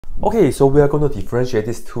Okay, so we are going to differentiate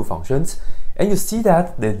these two functions, and you see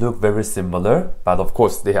that they look very similar, but of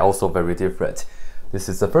course they are also very different. This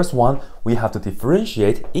is the first one. We have to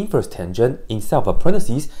differentiate inverse tangent inside of a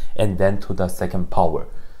parentheses and then to the second power.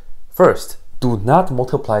 First, do not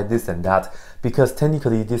multiply this and that, because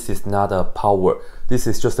technically this is not a power. This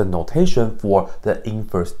is just a notation for the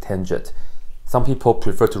inverse tangent. Some people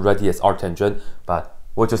prefer to write it as arctangent, but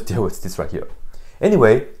we'll just deal with this right here.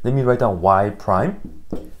 Anyway, let me write down y prime.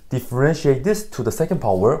 Differentiate this to the second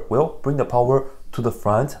power, will bring the power to the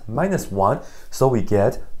front, minus 1, so we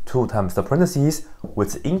get 2 times the parentheses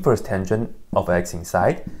with inverse tangent of x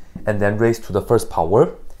inside, and then raised to the first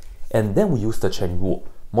power, and then we use the chain rule,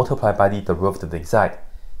 multiply by the derivative inside.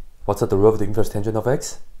 What's the derivative inverse tangent of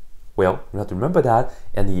x? Well, you have to remember that,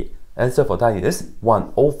 and the answer for that is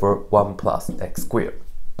 1 over 1 plus x squared.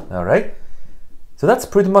 Alright? So that's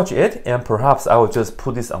pretty much it, and perhaps I will just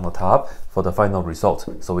put this on the top for the final result.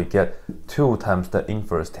 So we get 2 times the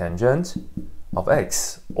inverse tangent of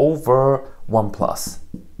x over 1 plus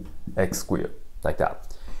x squared, like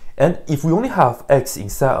that. And if we only have x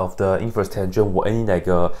inside of the inverse tangent or any like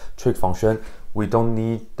a trig function, we don't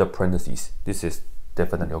need the parentheses. This is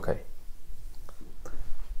definitely okay.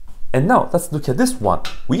 And now let's look at this one.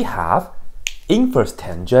 We have inverse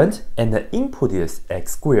tangent and the input is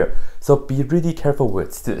x squared. So be really careful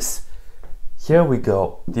with this. Here we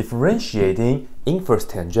go. Differentiating inverse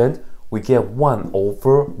tangent, we get 1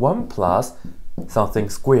 over 1 plus something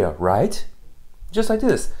square, right? Just like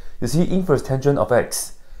this. You see inverse tangent of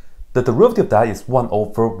x. The derivative of that is 1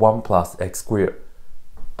 over 1 plus x squared.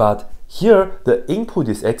 But here the input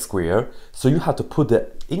is x squared, so you have to put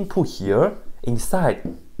the input here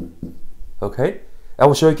inside. Okay? I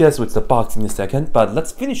will show you guys with the box in a second, but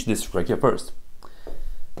let's finish this right here first.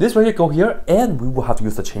 This right here go here, and we will have to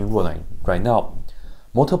use the chain rule line right now.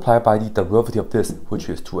 Multiply by the derivative of this, which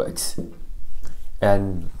is 2x.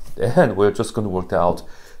 And we're just going to work that out.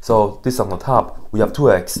 So this on the top, we have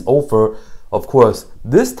 2x over, of course,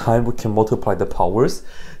 this time we can multiply the powers.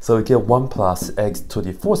 So we get 1 plus x to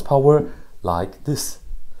the 4th power, like this.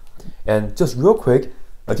 And just real quick,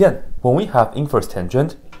 again, when we have inverse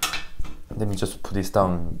tangent, let me just put this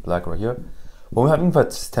down in black right here. When we have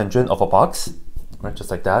inverse tangent of a box, right, just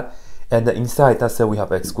like that, and the inside, let's say we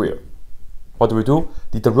have x squared. What do?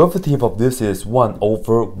 The derivative of this is 1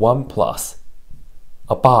 over 1 plus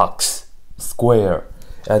a box square,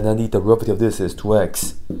 and then the derivative of this is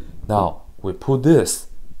 2x. Now we put this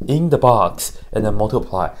in the box and then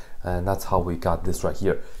multiply, and that's how we got this right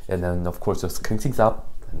here. And then of course just clean things up,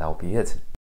 and that will be it.